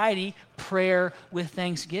anxiety, prayer with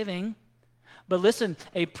thanksgiving. But listen,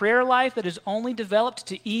 a prayer life that is only developed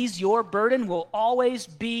to ease your burden will always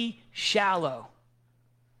be shallow.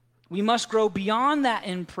 We must grow beyond that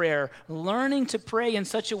in prayer, learning to pray in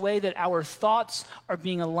such a way that our thoughts are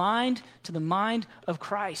being aligned to the mind of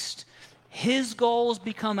Christ. His goals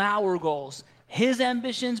become our goals. His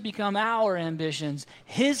ambitions become our ambitions.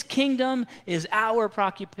 His kingdom is our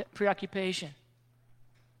preoccupation.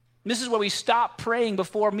 This is where we stop praying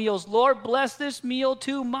before meals, Lord, bless this meal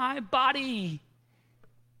to my body.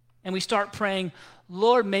 And we start praying,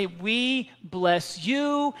 Lord, may we bless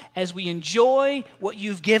you as we enjoy what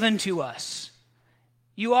you've given to us.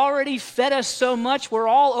 You already fed us so much, we're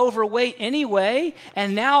all overweight anyway,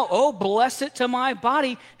 and now, oh, bless it to my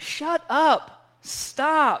body. Shut up.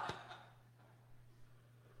 Stop.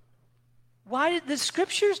 Why did the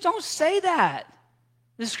scriptures don't say that?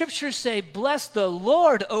 The scriptures say, bless the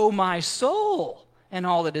Lord, O my soul, and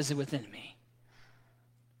all that is within me.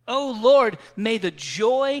 Oh Lord, may the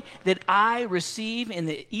joy that I receive in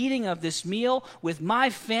the eating of this meal with my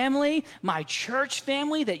family, my church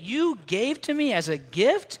family that you gave to me as a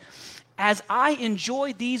gift, as I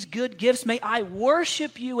enjoy these good gifts, may I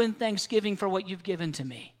worship you in thanksgiving for what you've given to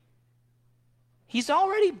me. He's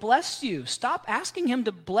already blessed you. Stop asking him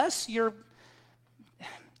to bless your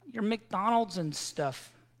McDonald's and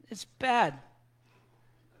stuff. It's bad.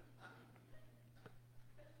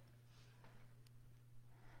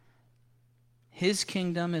 His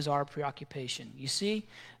kingdom is our preoccupation. You see,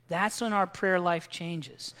 that's when our prayer life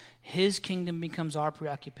changes. His kingdom becomes our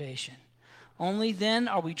preoccupation. Only then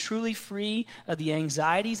are we truly free of the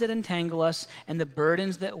anxieties that entangle us and the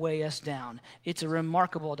burdens that weigh us down. It's a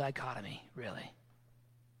remarkable dichotomy, really.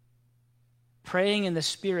 Praying in the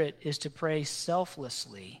Spirit is to pray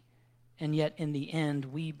selflessly, and yet in the end,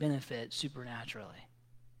 we benefit supernaturally.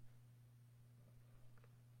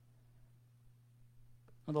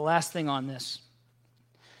 Well, the last thing on this,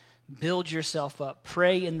 build yourself up.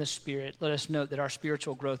 Pray in the Spirit. Let us note that our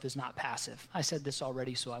spiritual growth is not passive. I said this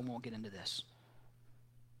already, so I won't get into this.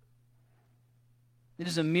 It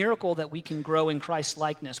is a miracle that we can grow in Christ's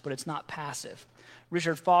likeness, but it's not passive.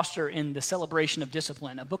 Richard Foster in The Celebration of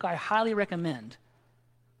Discipline, a book I highly recommend.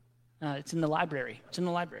 It's in the library. It's in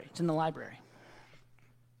the library.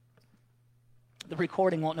 The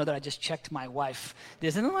recording won't know that I just checked my wife.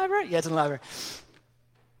 Is it in the library? Yeah, it's in the library.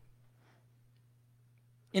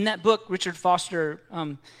 In that book, Richard Foster,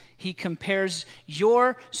 he compares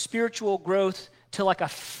your spiritual growth to like a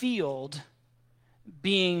field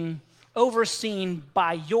being overseen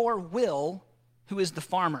by your will, who is the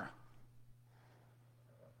farmer.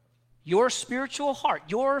 Your spiritual heart,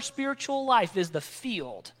 your spiritual life is the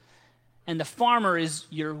field, and the farmer is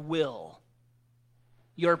your will,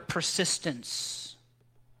 your persistence.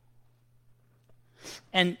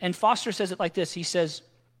 And Foster says it like this. He says,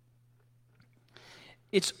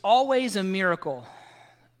 it's always a miracle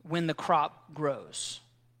when the crop grows.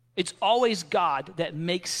 It's always God that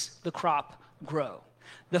makes the crop grow.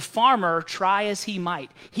 The farmer, try as he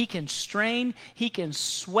might, he can strain, he can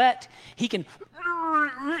sweat, he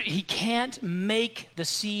can't make the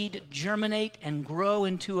seed germinate and grow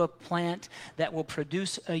into a plant that will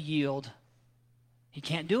produce a yield. He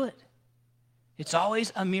can't do it. It's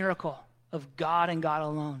always a miracle of God and God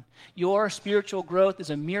alone. Your spiritual growth is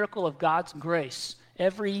a miracle of God's grace.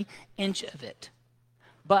 Every inch of it.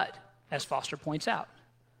 But, as Foster points out,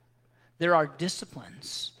 there are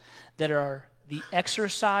disciplines that are the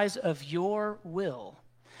exercise of your will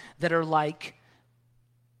that are like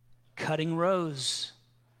cutting rows,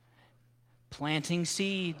 planting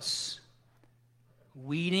seeds,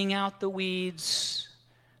 weeding out the weeds,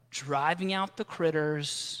 driving out the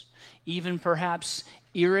critters, even perhaps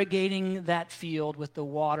irrigating that field with the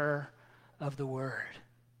water of the Word.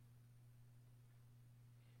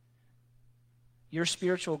 Your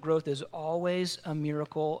spiritual growth is always a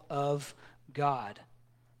miracle of God,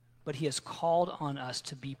 but He has called on us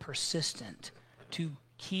to be persistent, to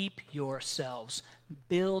keep yourselves,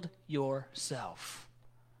 build yourself.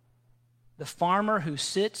 The farmer who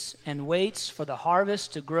sits and waits for the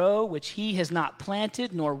harvest to grow, which he has not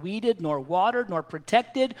planted, nor weeded, nor watered, nor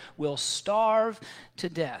protected, will starve to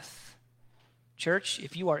death. Church,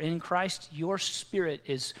 if you are in Christ, your spirit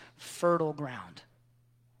is fertile ground.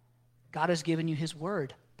 God has given you His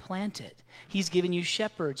word. Plant it. He's given you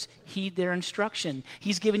shepherds. Heed their instruction.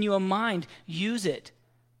 He's given you a mind. Use it.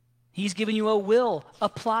 He's given you a will.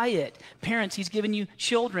 Apply it. Parents, He's given you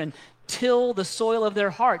children. Till the soil of their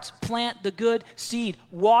hearts. Plant the good seed.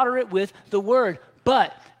 Water it with the word.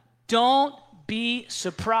 But don't be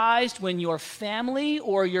surprised when your family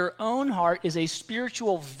or your own heart is a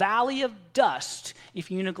spiritual valley of dust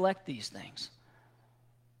if you neglect these things.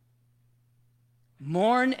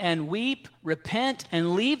 Mourn and weep, repent,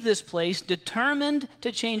 and leave this place determined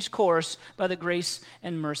to change course by the grace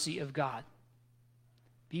and mercy of God.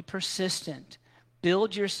 Be persistent.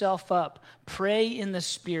 Build yourself up. Pray in the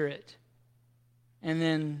Spirit. And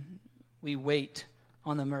then we wait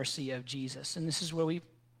on the mercy of Jesus. And this is where we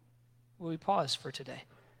pause for today.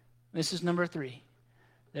 This is number 3.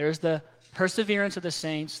 There's the perseverance of the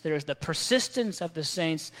saints. There's the persistence of the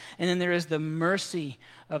saints. And then there is the mercy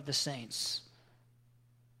of the saints.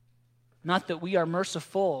 Not that we are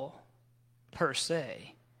merciful per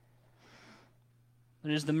se,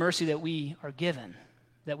 but it is the mercy that we are given,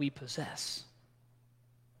 that we possess.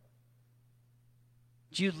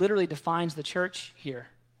 Jude literally defines the church here.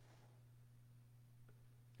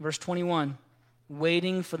 Verse 21,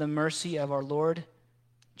 waiting for the mercy of our Lord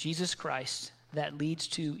Jesus Christ that leads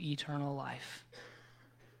to eternal life.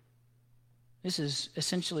 This is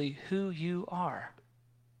essentially who you are.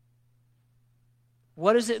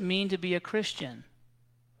 What does it mean to be a Christian?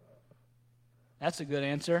 That's a good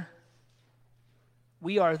answer.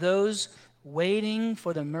 We are those waiting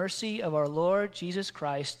for the mercy of our Lord Jesus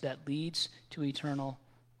Christ that leads to eternal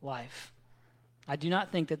life. I do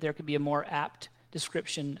not think that there could be a more apt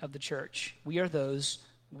description of the church. We are those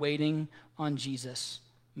waiting on Jesus'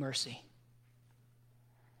 mercy.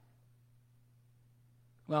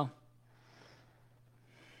 Well,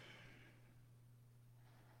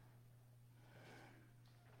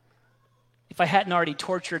 if I hadn't already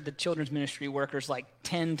tortured the children's ministry workers like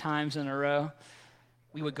 10 times in a row,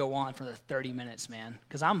 we would go on for the 30 minutes, man,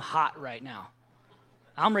 because I'm hot right now.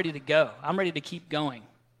 I'm ready to go. I'm ready to keep going.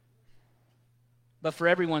 But for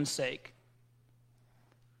everyone's sake,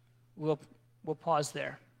 we'll pause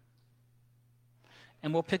there.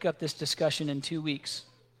 And we'll pick up this discussion in 2 weeks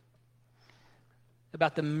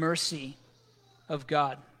about the mercy of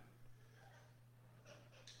God.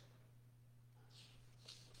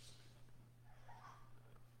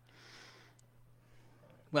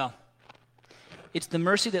 Well, it's the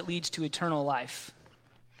mercy that leads to eternal life.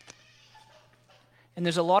 And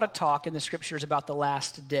there's a lot of talk in the scriptures about the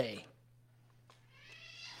last day.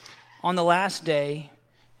 On the last day,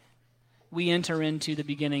 we enter into the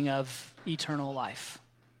beginning of eternal life.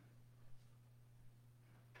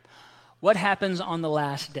 What happens on the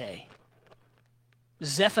last day?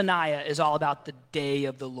 Zephaniah is all about the day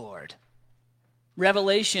of the Lord.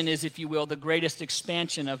 Revelation is, if you will, the greatest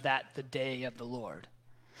expansion of that, the day of the Lord.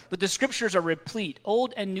 But the scriptures are replete,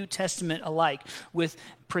 Old and New Testament alike, with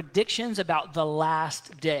predictions about the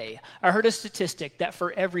last day. I heard a statistic that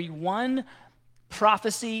for every one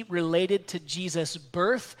prophecy related to Jesus'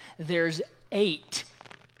 birth, there's 8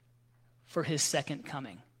 for his second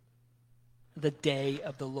coming, the day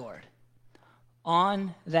of the Lord.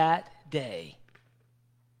 On that day,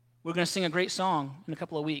 we're going to sing a great song in a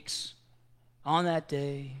couple of weeks. On that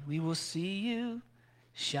day, we will see you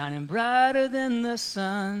shining brighter than the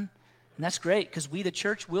sun. And that's great because we, the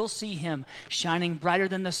church, will see him shining brighter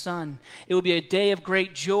than the sun. It will be a day of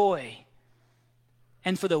great joy.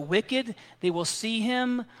 And for the wicked, they will see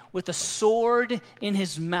him with a sword in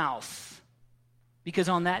his mouth, because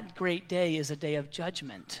on that great day is a day of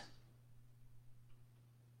judgment.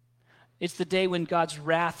 It's the day when God's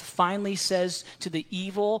wrath finally says to the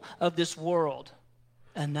evil of this world,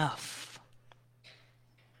 enough.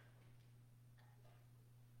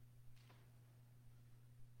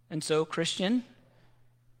 And so, Christian,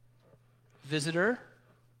 visitor,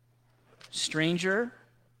 stranger,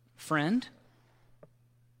 friend,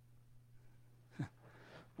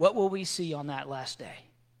 what will we see on that last day?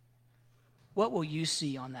 What will you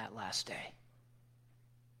see on that last day?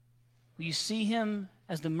 Will you see him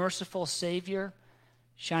as the merciful Savior,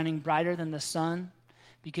 shining brighter than the sun,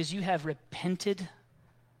 because you have repented.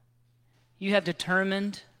 You have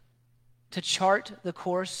determined to chart the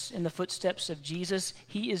course in the footsteps of Jesus.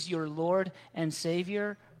 He is your Lord and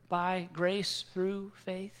Savior by grace through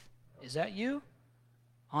faith. Is that you?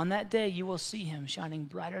 On that day, you will see him shining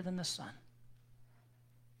brighter than the sun.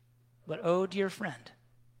 But oh, dear friend,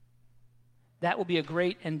 that will be a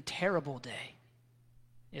great and terrible day,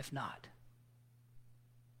 if not.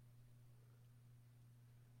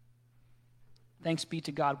 Thanks be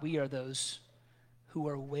to God, we are those who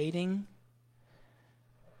are waiting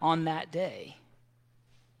on that day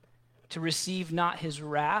to receive not his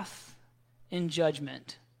wrath in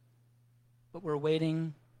judgment, but we're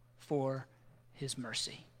waiting for his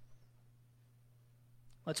mercy.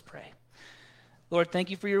 Let's pray. Lord, thank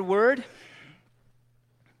you for your word.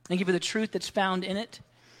 Thank you for the truth that's found in it.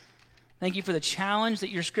 Thank you for the challenge that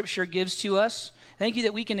your scripture gives to us. Thank you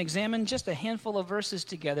that we can examine just a handful of verses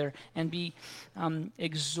together and be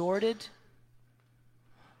exhorted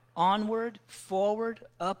onward, forward,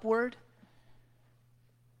 upward.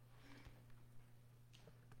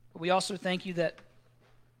 But we also thank you that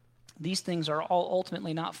these things are all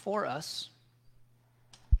ultimately not for us,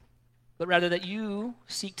 but rather that you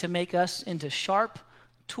seek to make us into sharp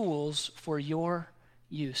tools for your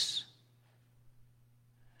use.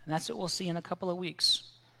 And that's what we'll see in a couple of weeks.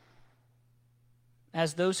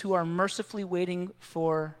 As those who are mercifully waiting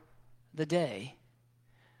for the day,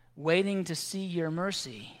 waiting to see your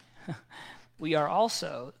mercy, we are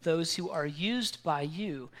also those who are used by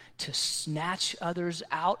you to snatch others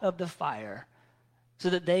out of the fire so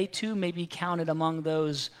that they too may be counted among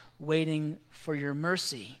those waiting for your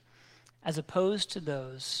mercy, as opposed to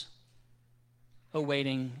those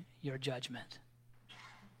awaiting your judgment.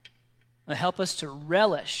 Help us to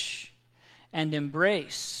relish and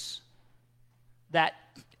embrace that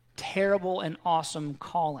terrible and awesome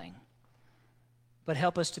calling, but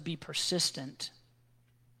help us to be persistent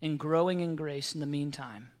in growing in grace in the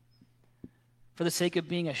meantime, for the sake of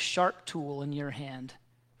being a sharp tool in your hand,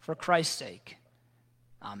 for Christ's sake.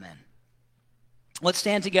 Amen. Let's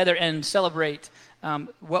stand together and celebrate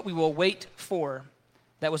what we will wait for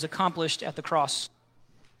that was accomplished at the cross.